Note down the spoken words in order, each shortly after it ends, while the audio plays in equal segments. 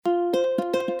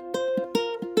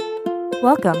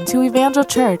Welcome to Evangel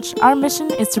Church. Our mission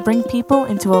is to bring people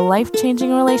into a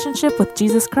life-changing relationship with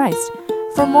Jesus Christ.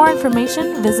 For more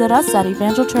information, visit us at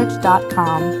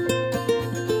evangelchurch.com.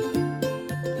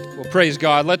 Well, praise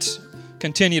God. Let's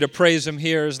continue to praise Him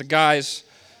here as the guys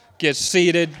get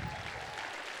seated.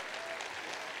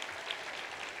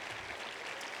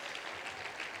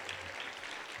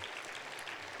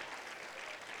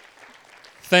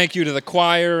 Thank you to the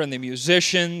choir and the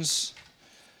musicians.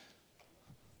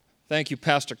 Thank you,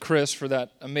 Pastor Chris, for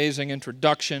that amazing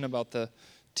introduction about the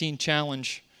Teen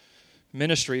Challenge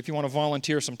ministry. If you want to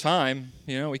volunteer some time,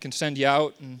 we can send you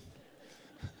out.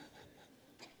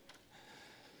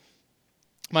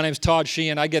 My name is Todd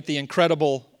Sheehan. I get the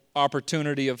incredible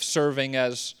opportunity of serving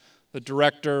as the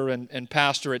director and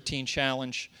pastor at Teen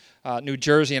Challenge, New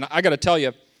Jersey. And I got to tell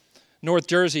you, North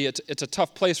Jersey, it's a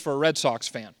tough place for a Red Sox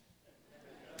fan.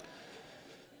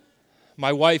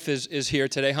 My wife is here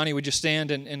today. Honey, would you stand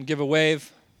and give a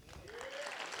wave?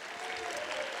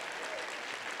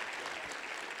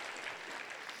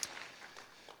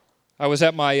 I was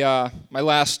at my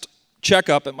last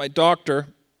checkup at my doctor,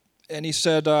 and he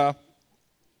said, so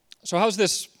how's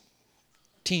this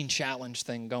Teen Challenge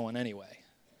thing going anyway?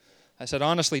 I said,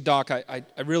 honestly, Doc, I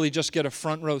really just get a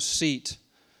front row seat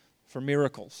for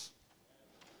miracles.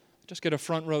 Just get a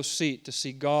front row seat to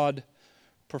see God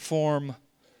perform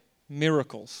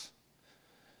miracles.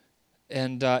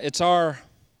 And it's our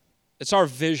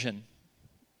vision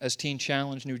as Teen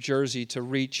Challenge New Jersey to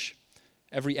reach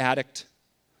every addict,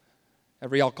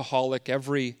 every alcoholic,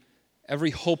 every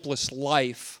hopeless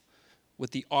life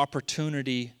with the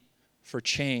opportunity for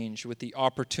change, with the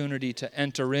opportunity to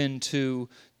enter into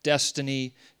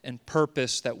destiny and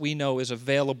purpose that we know is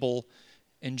available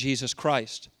in Jesus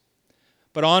Christ.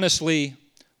 But honestly,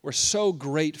 we're so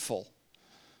grateful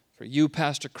for you,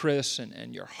 Pastor Chris,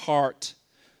 and your heart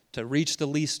to reach the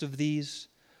least of these,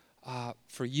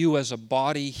 for you as a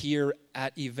body here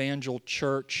at Evangel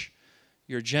Church,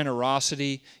 your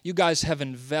generosity. You guys have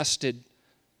invested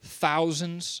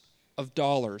thousands of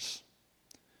dollars.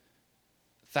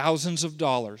 Thousands of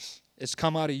dollars. It's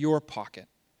come out of your pocket.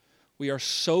 We are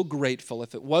so grateful.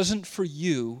 If it wasn't for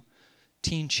you,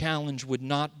 Teen Challenge would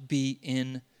not be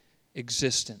in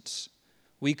existence.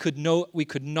 We could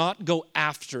not go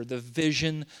after the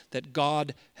vision that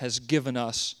God has given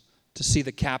us to see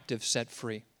the captive set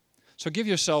free. So give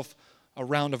yourself a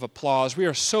round of applause. We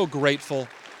are so grateful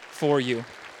for you.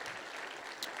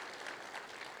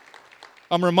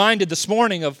 I'm reminded this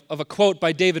morning of a quote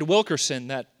by David Wilkerson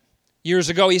that years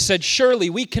ago he said,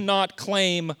 "Surely we cannot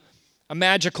claim a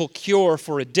magical cure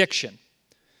for addiction."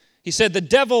 He said, "The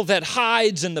devil that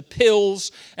hides in the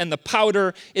pills and the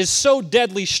powder is so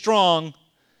deadly strong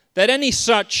that any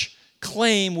such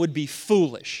claim would be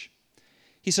foolish."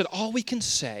 He said, all we can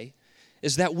say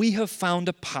is that we have found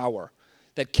a power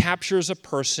that captures a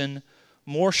person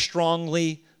more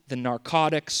strongly than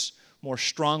narcotics, more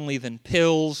strongly than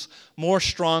pills, more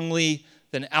strongly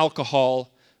than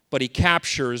alcohol, but he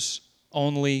captures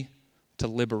only to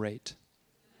liberate.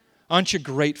 Aren't you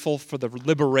grateful for the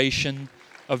liberation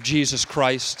of Jesus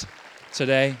Christ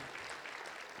today?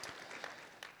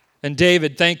 And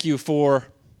David, thank you for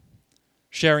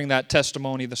sharing that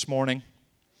testimony this morning.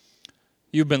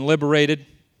 You've been liberated.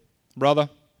 Brother,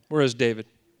 where is David?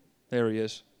 There he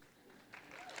is.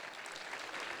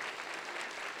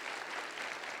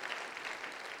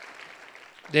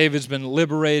 David's been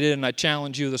liberated, and I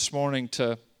challenge you this morning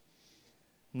to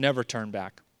never turn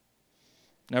back.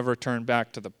 Never turn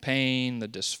back to the pain, the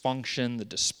dysfunction, the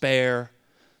despair.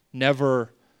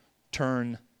 Never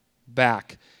turn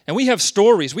back. And we have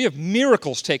stories, we have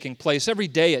miracles taking place every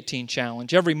day at Teen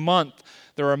Challenge. Every month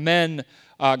there are men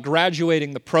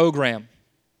graduating the program.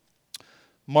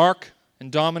 Mark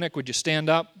and Dominic, would you stand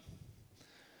up?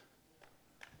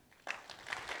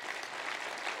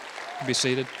 Be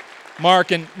seated.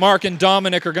 Mark and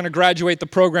Dominic are going to graduate the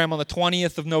program on the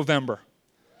 20th of November.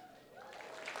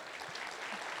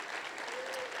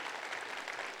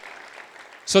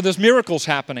 So there's miracles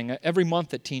happening every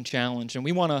month at Teen Challenge, and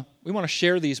we want to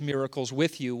share these miracles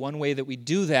with you. One way that we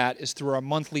do that is through our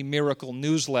monthly miracle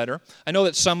newsletter. I know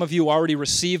that some of you already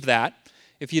received that.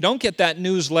 If you don't get that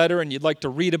newsletter and you'd like to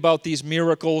read about these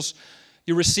miracles,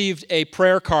 you received a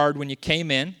prayer card when you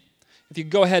came in. If you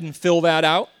could go ahead and fill that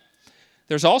out.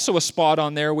 There's also a spot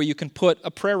on there where you can put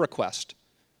a prayer request.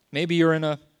 Maybe you're in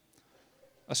a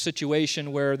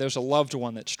situation where there's a loved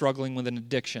one that's struggling with an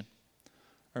addiction.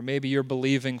 Or maybe you're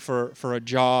believing for a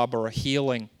job or a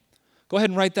healing. Go ahead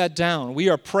and write that down. We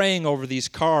are praying over these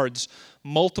cards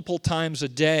multiple times a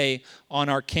day on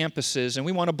our campuses, and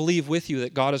we want to believe with you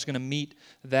that God is going to meet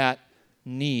that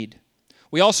need.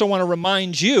 We also want to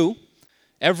remind you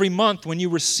every month when you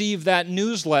receive that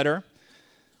newsletter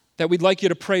that we'd like you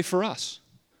to pray for us.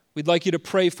 We'd like you to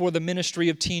pray for the ministry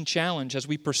of Teen Challenge as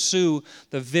we pursue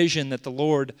the vision that the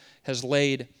Lord has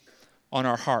laid on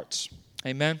our hearts.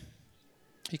 Amen?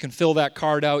 You can fill that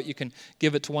card out. You can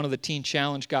give it to one of the Teen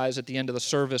Challenge guys at the end of the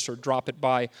service or drop it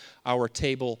by our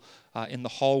table in the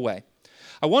hallway.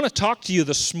 I want to talk to you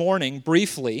this morning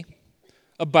briefly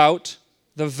about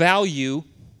the value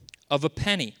of a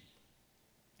penny.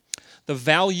 The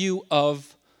value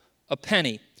of a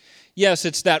penny. Yes,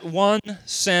 it's that 1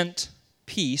 cent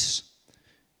piece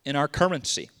in our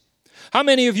currency. How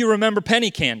many of you remember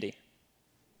penny candy?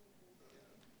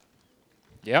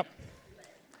 Yep.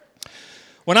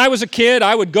 When I was a kid,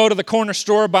 I would go to the corner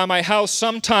store by my house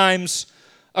sometimes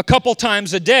a couple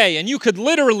times a day, and you could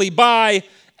literally buy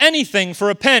anything for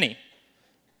a penny.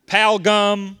 Pal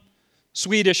gum,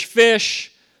 Swedish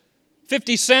fish,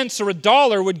 50 cents or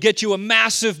 $1 would get you a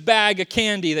massive bag of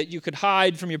candy that you could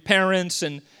hide from your parents,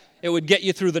 and it would get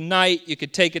you through the night. You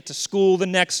could take it to school the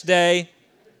next day.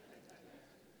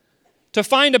 To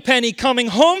find a penny coming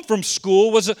home from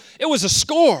school was a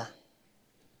score.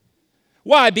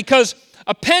 Why? Because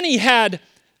a penny had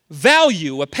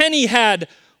value. A penny had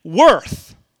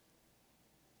worth.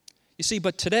 You see,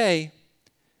 but today,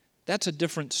 that's a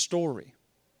different story.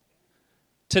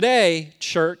 Today,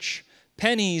 church,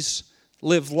 pennies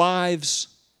live lives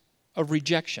of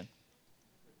rejection.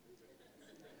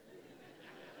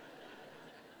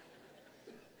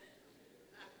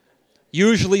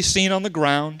 Usually seen on the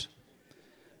ground,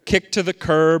 kicked to the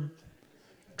curb,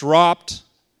 dropped,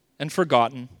 and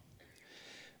forgotten.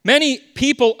 Many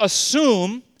people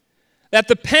assume that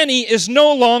the penny is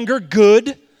no longer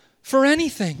good for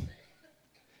anything.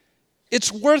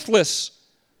 It's worthless.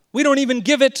 We don't even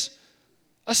give it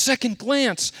a second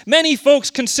glance. Many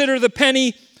folks consider the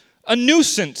penny a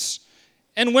nuisance.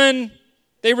 And when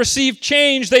they receive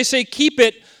change, they say, "Keep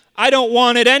it, I don't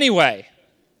want it anyway."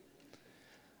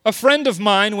 A friend of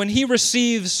mine, when he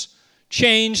receives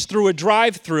change through a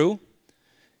drive-thru,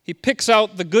 he picks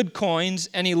out the good coins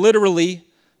and he literally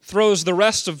throws the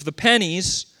rest of the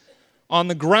pennies on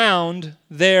the ground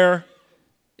there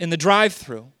in the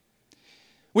drive-thru.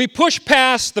 We push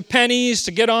past the pennies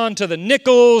to get on to the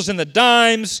nickels and the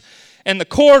dimes and the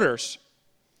quarters.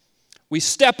 We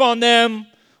step on them,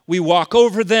 we walk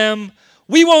over them,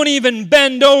 we won't even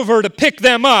bend over to pick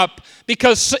them up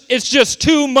because it's just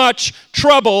too much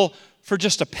trouble for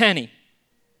just a penny.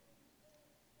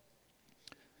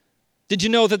 Did you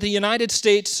know that the United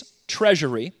States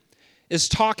Treasury is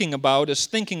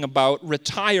thinking about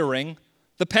retiring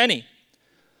the penny,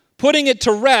 putting it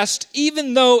to rest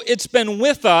even though it's been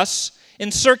with us in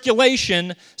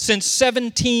circulation since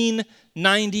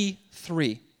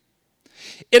 1793.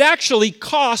 It actually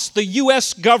cost the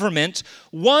U.S. government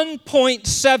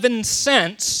 1.7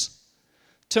 cents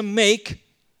to make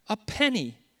a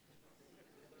penny.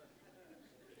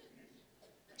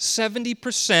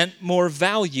 70% more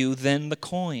value than the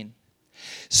coin.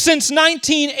 Since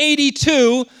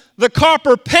 1982, the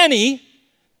copper penny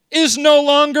is no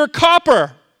longer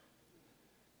copper.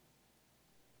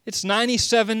 It's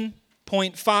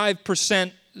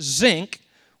 97.5% zinc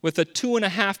with a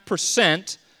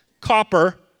 2.5%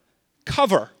 copper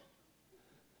cover.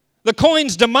 The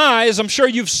coin's demise, I'm sure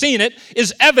you've seen it,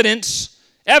 is evident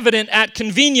at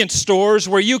convenience stores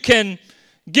where you can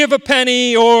give a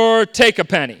penny or take a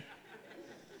penny.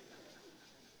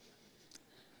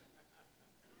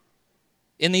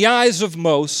 In the eyes of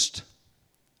most,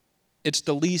 it's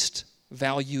the least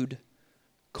valued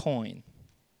coin.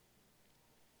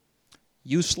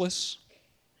 Useless,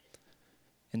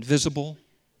 invisible,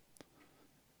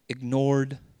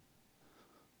 ignored,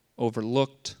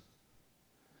 overlooked,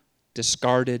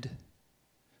 discarded,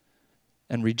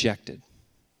 and rejected.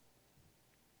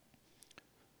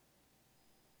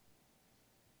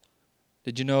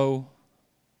 Did you know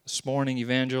this morning,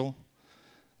 Evangel,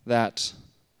 that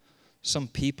some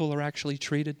people are actually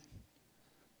treated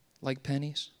like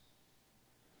pennies?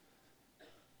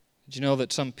 Did you know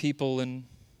that some people in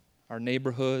our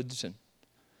neighborhoods and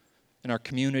in our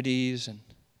communities and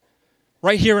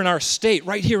right here in our state,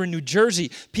 right here in New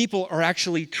Jersey, people are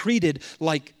actually treated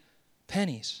like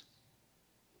pennies?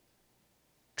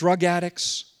 Drug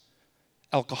addicts,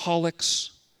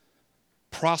 alcoholics,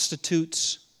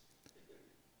 prostitutes,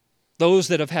 those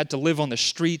that have had to live on the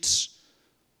streets,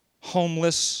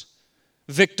 homeless,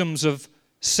 victims of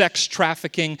sex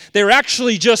trafficking, they're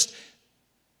actually just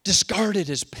discarded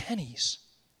as pennies.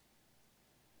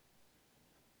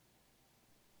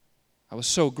 I was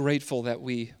so grateful that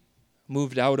we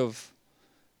moved out of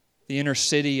the inner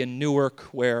city in Newark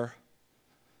where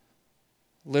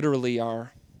Literally,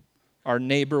 our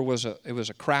neighbor was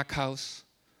a crack house.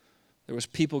 There was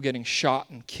people getting shot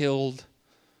and killed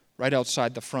right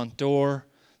outside the front door.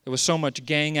 There was so much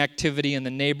gang activity in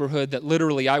the neighborhood that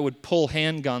literally I would pull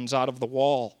handguns out of the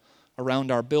wall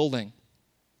around our building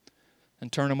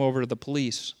and turn them over to the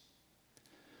police.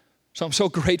 So I'm so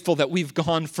grateful that we've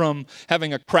gone from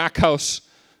having a crack house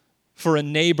for a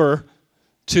neighbor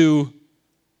to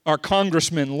our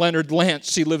congressman, Leonard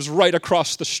Lance. He lives right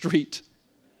across the street.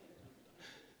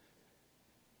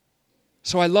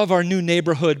 So I love our new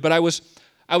neighborhood, but I was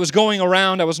going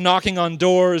around, I was knocking on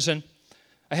doors, and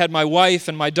I had my wife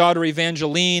and my daughter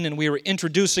Evangeline, and we were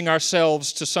introducing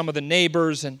ourselves to some of the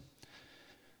neighbors, and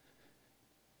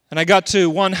I got to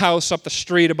one house up the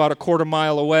street about a quarter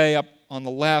mile away, up on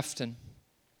the left, and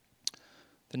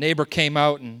the neighbor came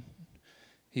out, and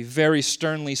he very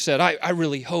sternly said, I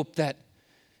really hope that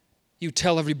you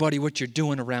tell everybody what you're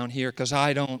doing around here, because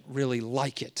I don't really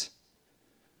like it.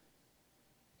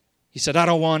 He said, I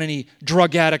don't want any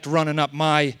drug addict running up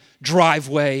my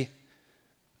driveway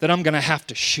that I'm going to have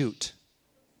to shoot.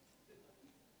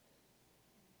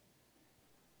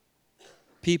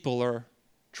 People are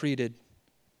treated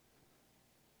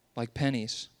like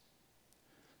pennies.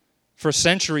 For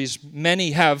centuries,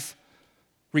 many have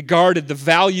regarded the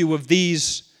value of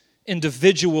these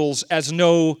individuals as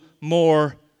no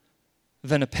more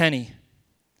than a penny.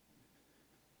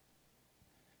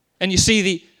 And you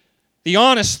see, the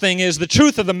honest thing is, the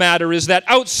truth of the matter is that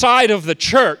outside of the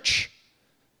church,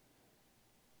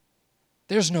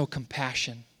 there's no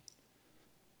compassion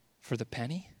for the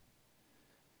penny.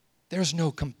 There's no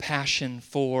compassion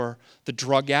for the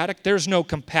drug addict. There's no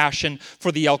compassion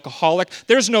for the alcoholic.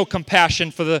 There's no compassion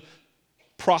for the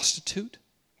prostitute.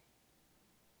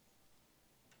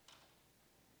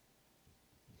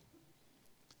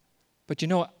 But you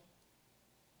know,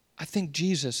 I think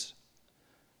Jesus,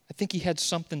 he had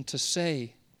something to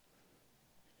say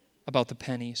about the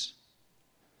pennies.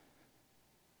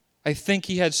 I think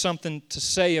he had something to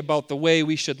say about the way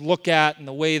we should look at and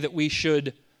the way that we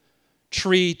should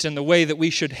treat and the way that we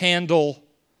should handle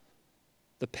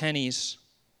the pennies.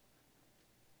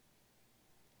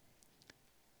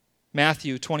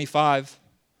 Matthew 25,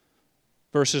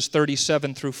 verses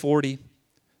 37 through 40.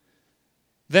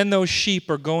 Then those sheep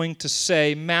are going to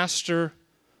say, Master,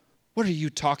 what are you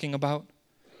talking about?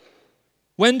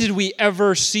 When did we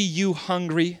ever see you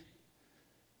hungry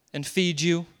and feed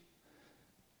you,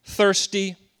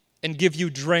 thirsty and give you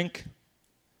drink?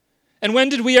 And when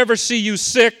did we ever see you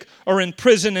sick or in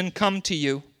prison and come to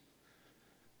you?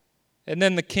 And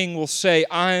then the king will say,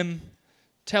 I'm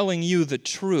telling you the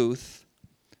truth.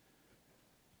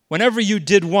 Whenever you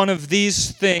did one of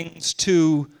these things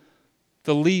to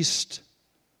the least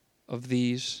of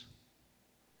these,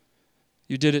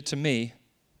 you did it to me.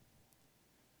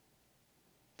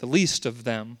 The least of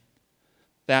them,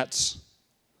 that's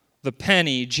the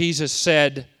penny. Jesus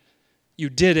said, you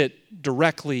did it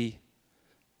directly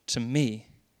to me.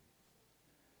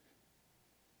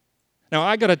 Now,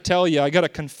 I got to tell you, I got to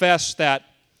confess that,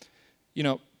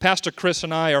 Pastor Chris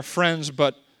and I are friends,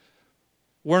 but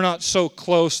we're not so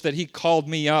close that he called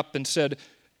me up and said,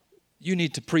 you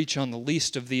need to preach on the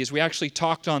least of these. We actually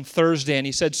talked on Thursday, and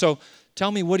he said, so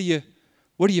tell me, what are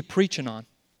you preaching on?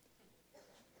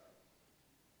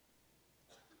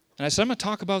 And I said, I'm going to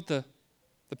talk about the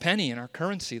penny in our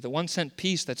currency, the 1 cent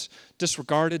piece that's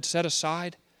disregarded, set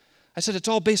aside. I said, it's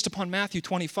all based upon Matthew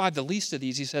 25, the least of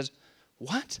these. He says,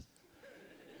 what?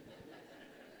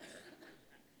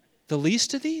 The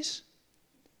least of these?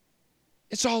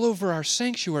 It's all over our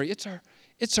sanctuary.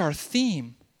 It's our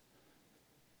theme.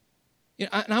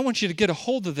 And I want you to get a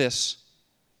hold of this.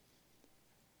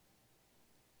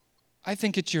 I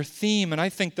think it's your theme, and I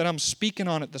think that I'm speaking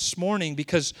on it this morning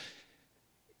because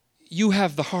you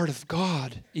have the heart of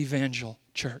God, Evangel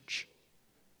Church.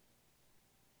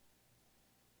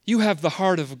 You have the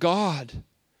heart of God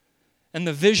and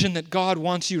the vision that God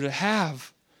wants you to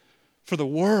have for the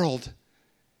world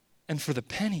and for the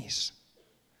pennies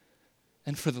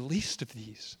and for the least of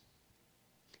these.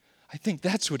 I think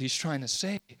that's what he's trying to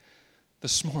say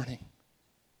this morning.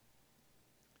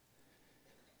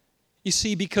 You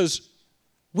see, because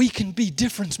we can be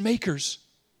difference makers.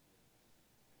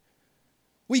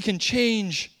 We can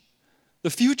change the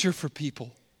future for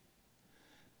people.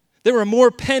 There are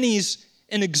more pennies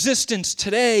in existence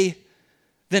today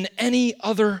than any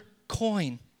other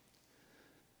coin.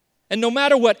 And no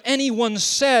matter what anyone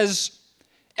says,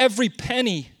 every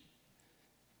penny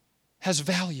has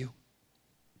value.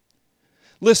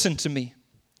 Listen to me.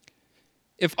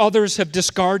 If others have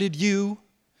discarded you,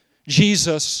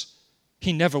 Jesus,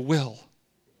 he never will.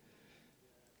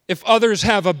 If others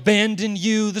have abandoned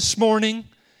you this morning,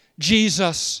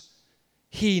 Jesus,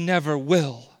 He never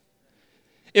will.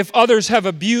 If others have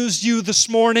abused you this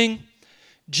morning,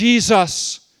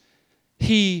 Jesus,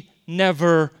 He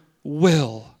never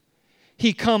will.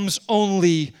 He comes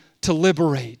only to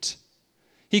liberate.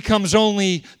 He comes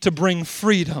only to bring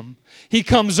freedom. He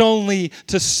comes only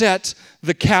to set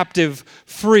the captive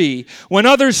free. When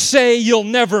others say you'll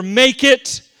never make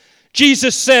it,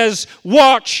 Jesus says,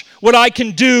 watch what I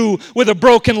can do with a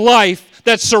broken life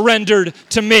that's surrendered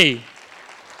to me.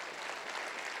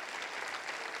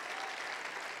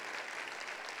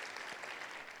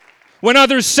 When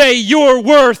others say you're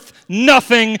worth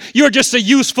nothing, you're just a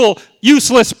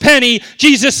useless penny,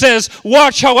 Jesus says,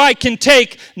 watch how I can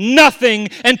take nothing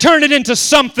and turn it into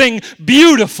something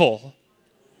beautiful.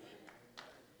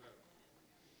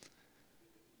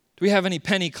 Do we have any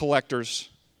penny collectors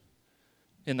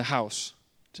in the house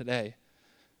today?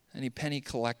 Any penny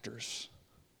collectors?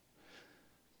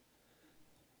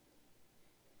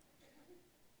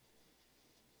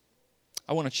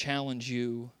 I want to challenge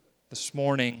you this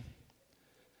morning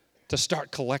to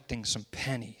start collecting some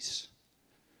pennies.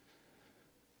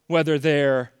 Whether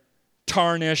they're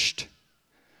tarnished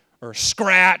or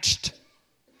scratched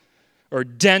or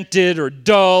dented or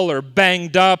dull or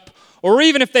banged up, or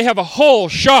even if they have a hole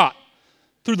shot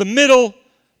through the middle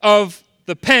of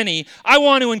the penny, I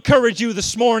want to encourage you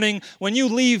this morning when you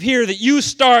leave here that you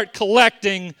start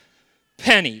collecting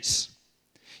pennies.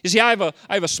 You see, I have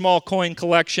a small coin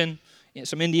collection,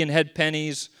 some Indian head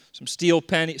pennies, some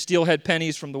steelhead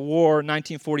pennies from the war,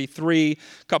 1943,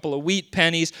 a couple of wheat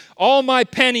pennies. All my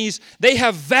pennies, they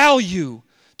have value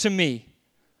to me.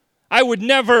 I would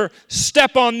never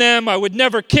step on them. I would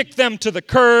never kick them to the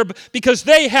curb because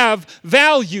they have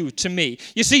value to me.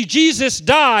 You see, Jesus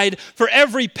died for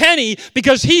every penny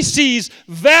because He sees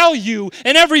value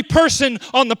in every person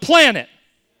on the planet.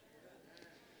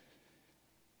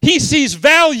 He sees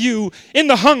value in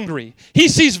the hungry. He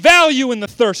sees value in the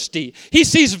thirsty. He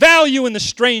sees value in the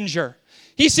stranger.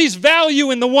 He sees value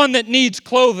in the one that needs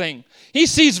clothing. He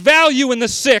sees value in the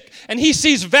sick, and He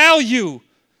sees value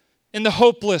in the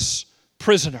hopeless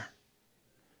prisoner.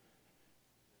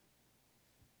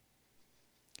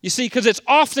 You see, because it's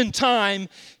oftentimes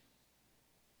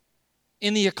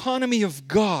in the economy of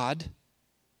God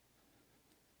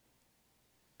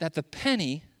that the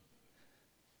penny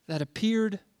that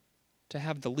appeared to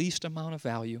have the least amount of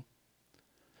value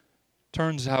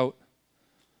turns out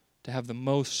to have the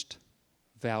most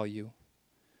value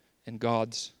in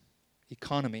God's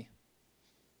economy.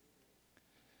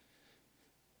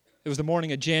 It was the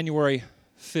morning of January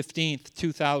 15th,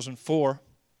 2004.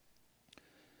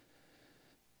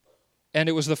 And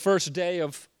it was the first day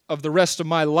of the rest of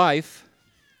my life.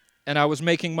 And I was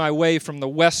making my way from the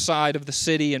west side of the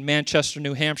city in Manchester,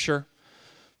 New Hampshire,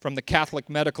 from the Catholic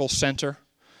Medical Center.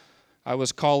 I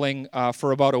was calling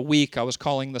for about a week. I was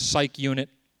calling the psych unit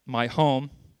my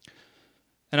home.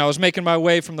 And I was making my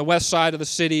way from the west side of the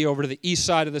city over to the east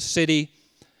side of the city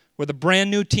where the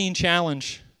brand new Teen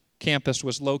Challenge campus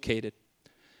was located.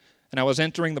 And I was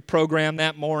entering the program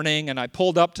that morning, and I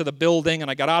pulled up to the building,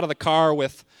 and I got out of the car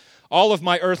with all of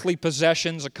my earthly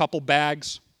possessions, a couple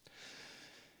bags.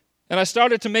 And I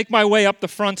started to make my way up the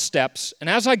front steps, and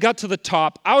as I got to the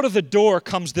top, out of the door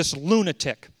comes this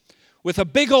lunatic with a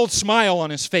big old smile on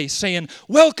his face saying,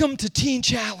 "Welcome to Teen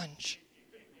Challenge."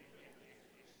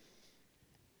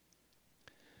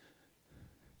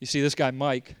 You see, this guy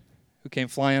Mike, who came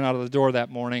flying out of the door that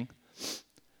morning,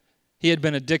 he had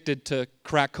been addicted to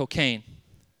crack cocaine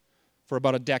for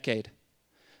about a decade.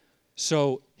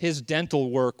 So his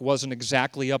dental work wasn't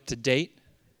exactly up to date.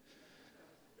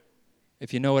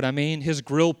 If you know what I mean, his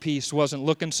grill piece wasn't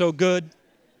looking so good.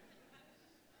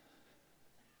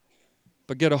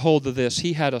 But get a hold of this.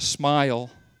 He had a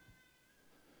smile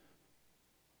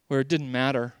where it didn't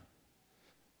matter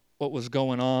what was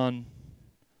going on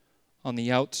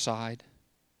the outside.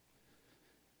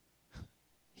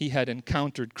 He had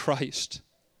encountered Christ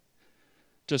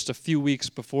just a few weeks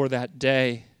before that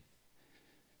day,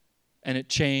 and it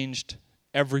changed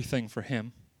everything for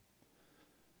him.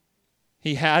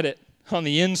 He had it on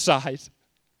the inside.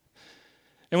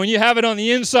 And when you have it on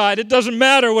the inside, it doesn't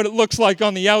matter what it looks like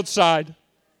on the outside.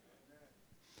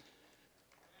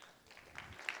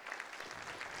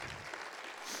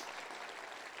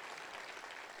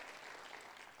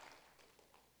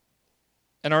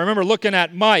 And I remember looking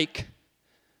at Mike,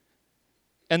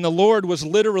 and the Lord was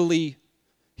literally,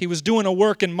 He was doing a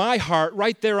work in my heart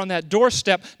right there on that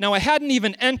doorstep. Now, I hadn't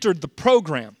even entered the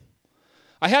program.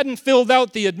 I hadn't filled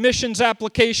out the admissions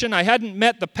application. I hadn't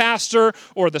met the pastor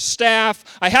or the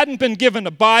staff. I hadn't been given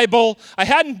a Bible. I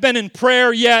hadn't been in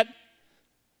prayer yet.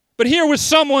 But here was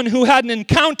someone who had an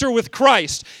encounter with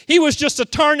Christ. He was just a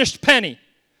tarnished penny.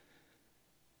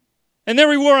 And there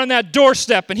we were on that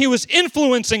doorstep, and he was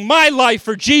influencing my life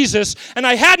for Jesus, and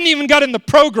I hadn't even got in the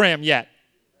program yet.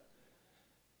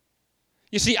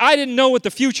 You see, I didn't know what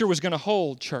the future was going to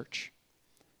hold, church.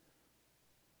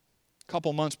 A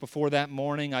couple months before that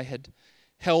morning, I had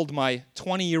held my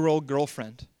 20-year-old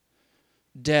girlfriend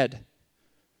dead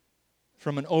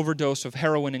from an overdose of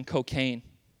heroin and cocaine.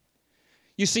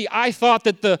 You see, I thought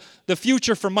that the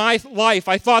future for my life,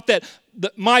 I thought that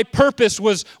my purpose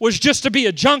was just to be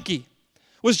a junkie,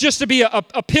 was just to be a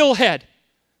pillhead,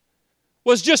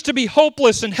 was just to be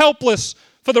hopeless and helpless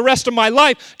for the rest of my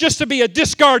life, just to be a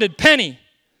discarded penny.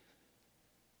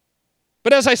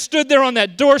 But as I stood there on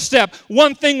that doorstep,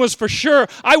 one thing was for sure.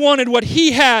 I wanted what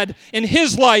he had in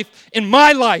his life, in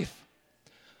my life.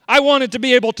 I wanted to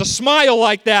be able to smile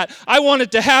like that. I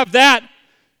wanted to have that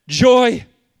joy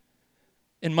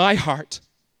in my heart.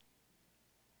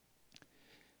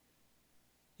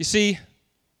 You see,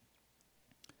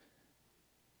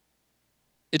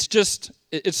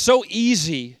 it's so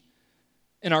easy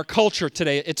in our culture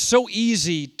today. It's so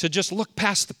easy to just look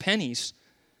past the pennies,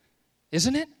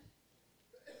 isn't it?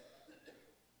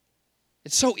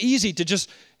 It's so easy to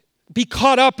just be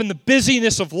caught up in the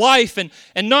busyness of life and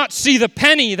not see the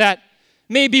penny that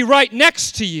may be right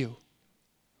next to you,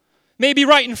 maybe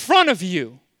right in front of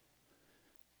you.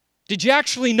 Did you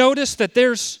actually notice that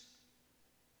there's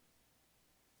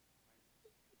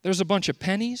a bunch of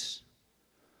pennies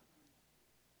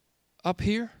up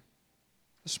here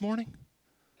this morning?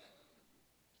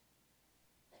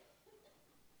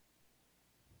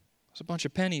 There's a bunch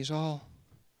of pennies all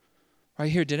right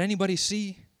here. Did anybody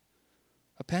see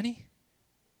a penny?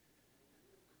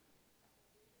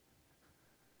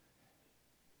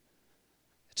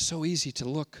 It's so easy to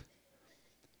look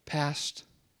past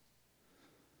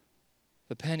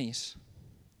the pennies.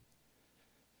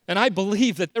 And I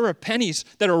believe that there are pennies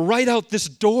that are right out this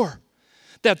door,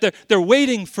 that they're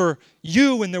waiting for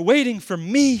you and they're waiting for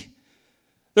me.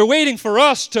 They're waiting for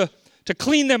us to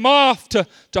clean them off, to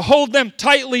hold them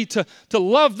tightly, to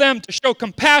love them, to show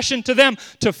compassion to them,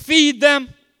 to feed them,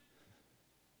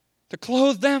 to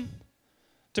clothe them,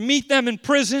 to meet them in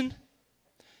prison,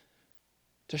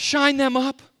 to shine them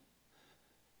up,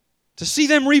 to see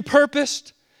them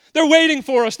repurposed. They're waiting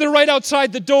for us. They're right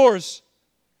outside the doors.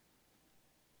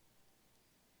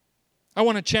 I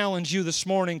want to challenge you this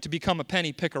morning to become a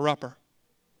penny picker-upper.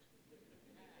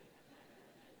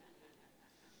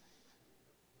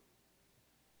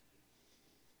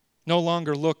 No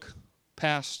longer look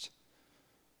past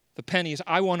the pennies.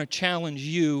 I want to challenge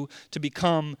you to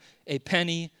become a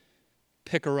penny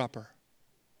picker-upper.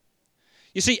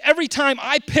 You see, every time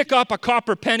I pick up a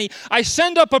copper penny, I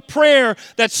send up a prayer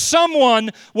that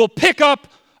someone will pick up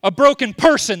a broken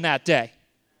person that day.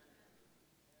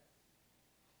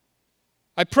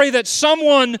 I pray that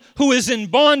someone who is in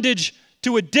bondage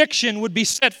to addiction would be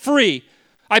set free.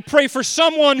 I pray for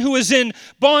someone who is in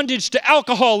bondage to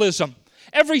alcoholism.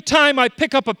 Every time I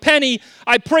pick up a penny,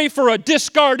 I pray for a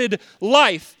discarded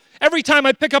life. Every time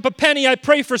I pick up a penny, I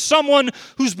pray for someone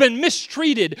who's been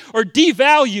mistreated or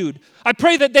devalued. I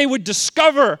pray that they would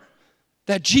discover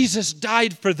that Jesus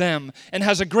died for them and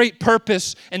has a great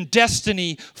purpose and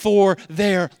destiny for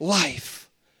their life.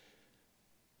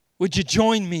 Would you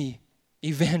join me,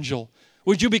 Evangel?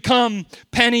 Would you become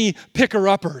penny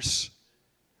picker-uppers?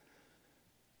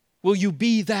 Will you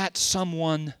be that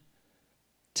someone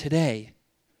today?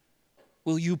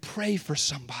 Will you pray for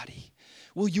somebody?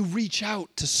 Will you reach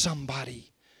out to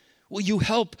somebody? Will you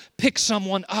help pick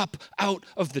someone up out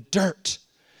of the dirt?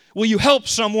 Will you help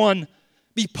someone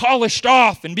be polished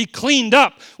off and be cleaned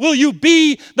up? Will you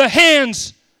be the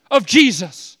hands of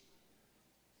Jesus?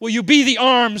 Will you be the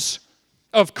arms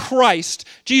of Christ?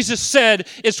 Jesus said,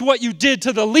 it's what you did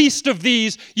to the least of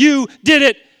these, you did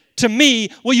it to me.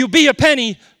 Will you be a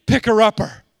penny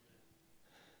picker-upper?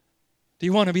 Do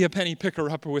you want to be a penny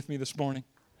picker-upper with me this morning?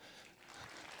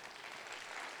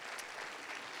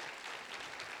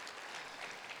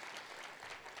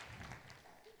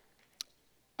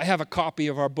 I have a copy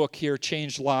of our book here,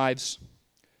 Changed Lives.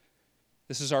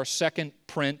 This is our second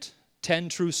print, 10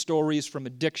 True Stories from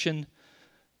Addiction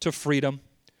to Freedom.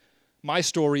 My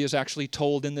story is actually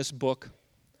told in this book.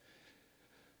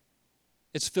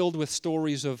 It's filled with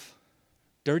stories of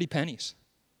dirty pennies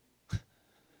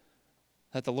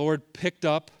that the Lord picked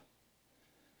up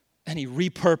and He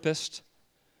repurposed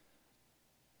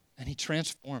and He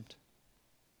transformed.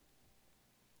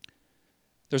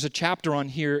 There's a chapter in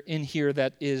here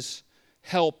that is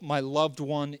help, my loved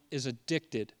one is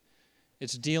addicted.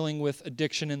 It's dealing with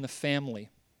addiction in the family.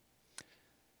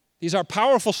 These are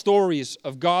powerful stories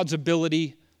of God's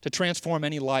ability to transform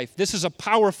any life. This is a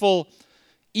powerful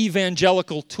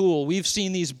evangelical tool. We've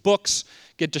seen these books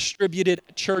get distributed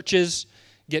at churches,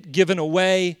 get given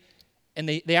away, and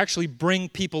they actually bring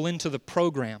people into the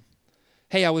program.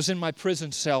 Hey, I was in my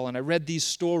prison cell and I read these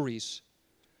stories.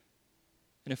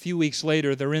 And a few weeks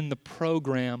later, they're in the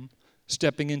program,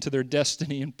 stepping into their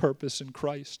destiny and purpose in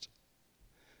Christ.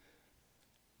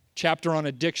 Chapter on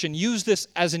addiction. Use this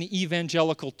as an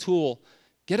evangelical tool.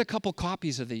 Get a couple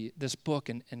copies of this book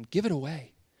and give it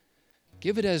away.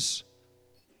 Give it as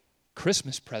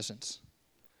Christmas presents.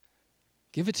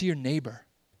 Give it to your neighbor.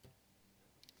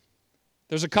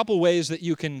 There's a couple ways that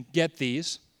you can get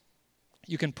these.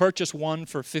 You can purchase one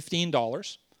for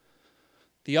 $15.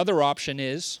 The other option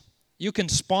is you can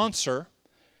sponsor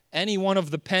any one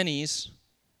of the pennies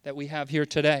that we have here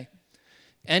today.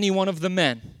 Any one of the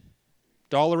men.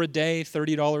 $1 a day,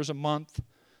 $30 a month,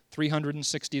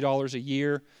 $360 a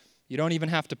year. You don't even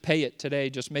have to pay it today.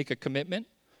 Just make a commitment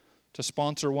to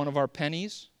sponsor one of our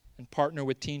pennies and partner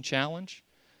with Teen Challenge.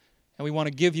 And we want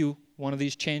to give you one of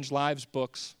these Change Lives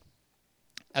books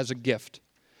as a gift.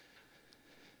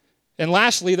 And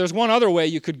lastly, there's one other way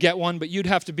you could get one, but you'd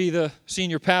have to be the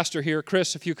senior pastor here.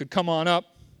 Chris, if you could come on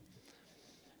up.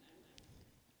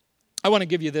 I want to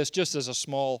give you this just as a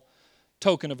small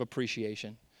token of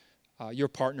appreciation. Your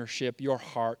partnership, your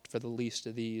heart for the least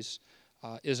of these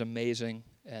is amazing,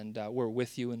 and we're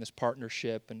with you in this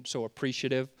partnership and so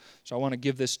appreciative. So I want to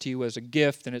give this to you as a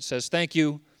gift, and it says, thank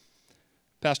you,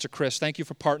 Pastor Chris, thank you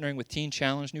for partnering with Teen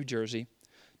Challenge New Jersey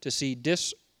to see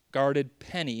discarded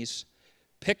pennies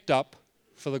picked up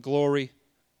for the glory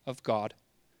of God.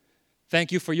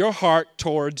 Thank you for your heart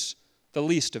towards the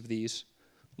least of these.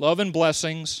 Love and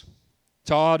blessings,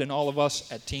 Todd and all of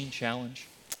us at Teen Challenge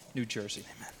New Jersey.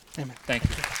 Amen. Amen. Thank you.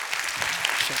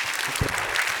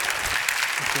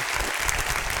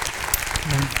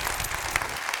 Amen.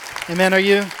 Amen. Are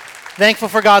you thankful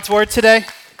for God's word today?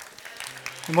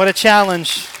 And what a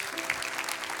challenge.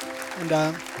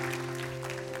 And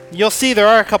you'll see there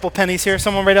are a couple pennies here.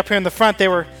 Someone right up here in the front, they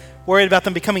were worried about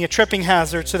them becoming a tripping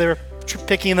hazard, so they were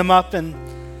picking them up, and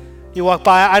you walk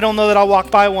by. I don't know that I'll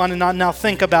walk by one and not now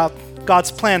think about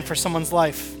God's plan for someone's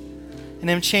life and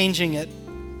Him changing it.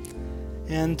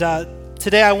 And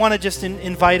today I want to just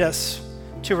invite us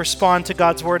to respond to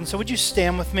God's word. And so would you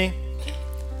stand with me?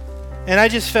 And I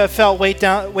just felt weighed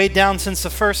down since the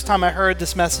first time I heard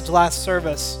this message last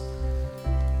service.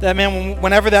 That, man,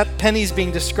 whenever that penny's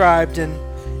being described and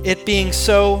it being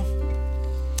so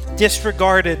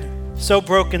disregarded, so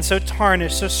broken, so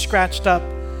tarnished, so scratched up,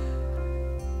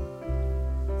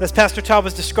 as Pastor Todd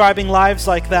was describing lives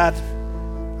like that,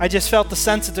 I just felt the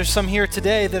sense that there's some here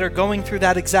today that are going through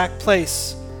that exact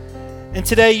place. And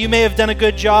today you may have done a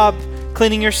good job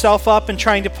cleaning yourself up and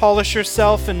trying to polish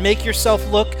yourself and make yourself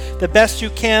look the best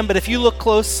you can, but if you look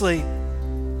closely,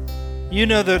 you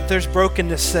know that there's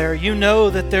brokenness there. You know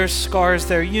that there's scars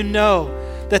there. You know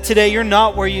that today you're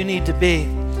not where you need to be.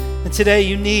 And today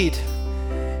you need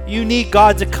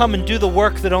God to come and do the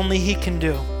work that only He can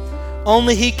do.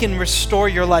 Only He can restore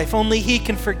your life. Only He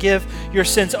can forgive your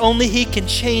sins. Only He can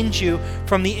change you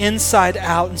from the inside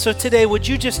out. And so today, would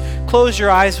you just close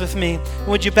your eyes with me? And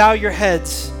would you bow your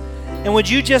heads? And would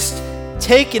you just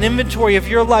take an inventory of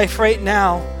your life right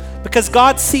now? Because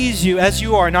God sees you as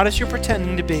you are, not as you're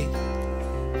pretending to be.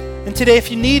 And today, if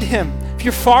you need Him, if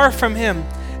you're far from Him,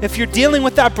 if you're dealing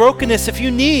with that brokenness, if you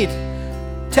need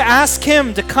to ask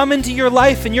Him to come into your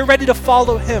life and you're ready to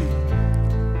follow Him,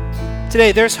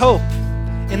 today, there's hope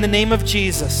in the name of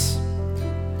Jesus.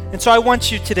 And so I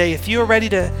want you today, if you are ready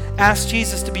to ask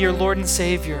Jesus to be your Lord and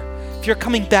Savior, if you're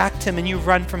coming back to Him and you've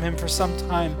run from Him for some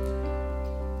time,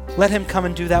 let Him come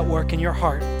and do that work in your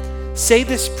heart. Say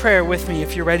this prayer with me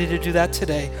if you're ready to do that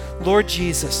today. Lord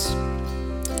Jesus,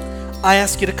 I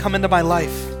ask you to come into my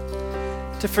life,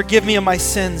 to forgive me of my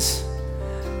sins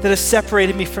that have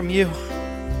separated me from you.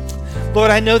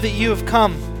 Lord, I know that you have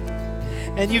come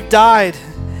and you've died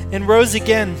and rose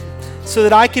again so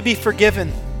that I could be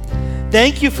forgiven.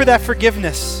 Thank you for that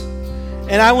forgiveness.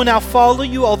 And I will now follow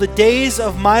you all the days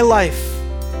of my life.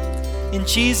 In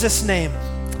Jesus' name,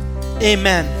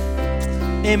 amen.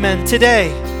 Amen.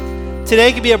 Today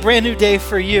could be a brand new day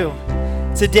for you.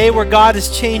 It's a day where God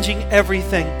is changing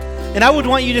everything. And I would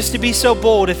want you just to be so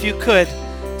bold if you could,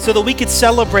 so that we could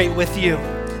celebrate with you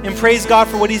and praise God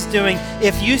for what He's doing.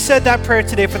 If you said that prayer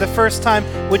today for the first time,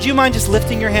 would you mind just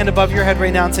lifting your hand above your head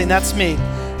right now and saying, that's me.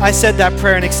 I said that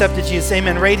prayer and accepted Jesus.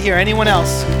 Amen. Right here. Anyone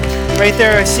else? Right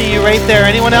there, I see you right there.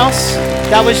 Anyone else?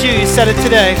 That was you. You said it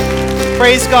today.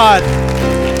 Praise God.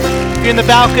 If you're in the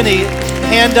balcony,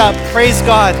 hand up. Praise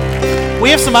God. We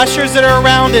have some ushers that are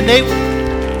around, and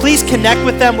please connect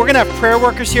with them. We're going to have prayer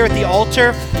workers here at the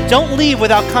altar. Don't leave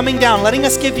without coming down, letting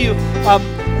us give you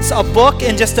a book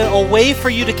and just a way for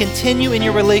you to continue in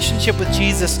your relationship with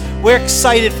Jesus. We're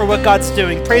excited for what God's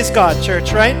doing. Praise God,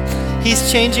 church, right?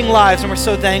 He's changing lives, and we're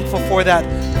so thankful for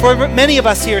that. For many of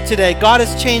us here today, God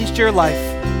has changed your life.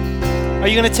 Are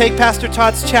you going to take Pastor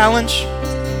Todd's challenge?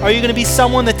 Are you going to be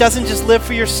someone that doesn't just live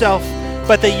for yourself,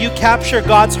 but that you capture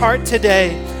God's heart today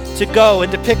to go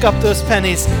and to pick up those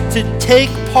pennies, to take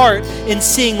part in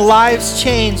seeing lives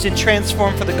changed and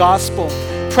transformed for the gospel?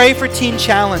 Pray for Teen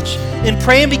Challenge, and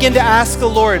pray and begin to ask the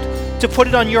Lord to put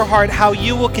it on your heart how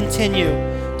you will continue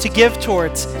to give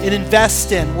towards and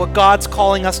invest in what God's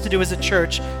calling us to do as a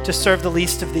church to serve the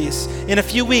least of these. In a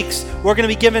few weeks, we're going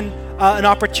to be given an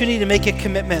opportunity to make a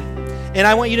commitment. And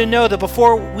I want you to know that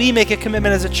before we make a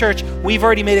commitment as a church, we've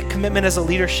already made a commitment as a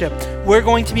leadership. We're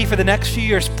going to be, for the next few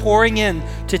years, pouring in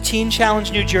to Teen Challenge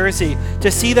New Jersey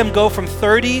to see them go from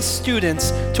 30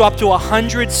 students to up to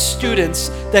 100 students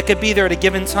that could be there at a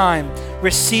given time,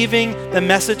 receiving the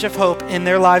message of hope in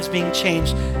their lives being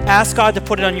changed. Ask God to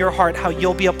put it on your heart how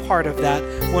you'll be a part of that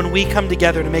when we come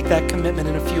together to make that commitment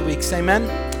in a few weeks. Amen?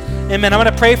 Amen. I'm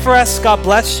going to pray for us. God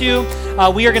bless you.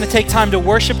 We are going to take time to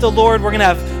worship the Lord. We're going to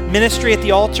have ministry at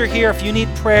the altar here if you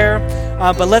need prayer.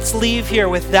 But let's leave here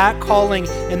with that calling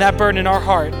and that burden in our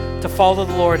heart to follow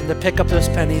the Lord and to pick up those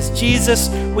pennies. Jesus,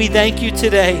 we thank you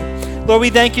today. Lord, we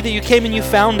thank you that you came and you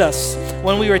found us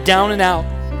when we were down and out.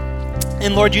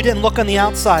 And Lord, you didn't look on the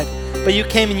outside, but you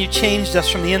came and you changed us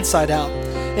from the inside out.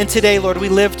 And today, Lord, we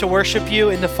live to worship you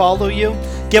and to follow you.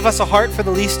 Give us a heart for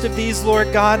the least of these,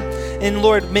 Lord God. And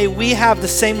Lord, may we have the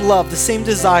same love, the same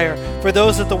desire for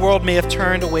those that the world may have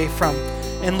turned away from.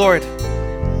 And Lord,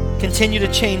 continue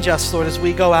to change us, Lord, as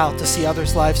we go out to see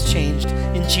others' lives changed.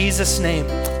 In Jesus' name,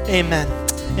 amen.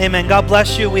 Amen. God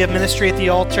bless you. We have ministry at the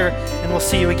altar, and we'll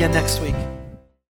see you again next week.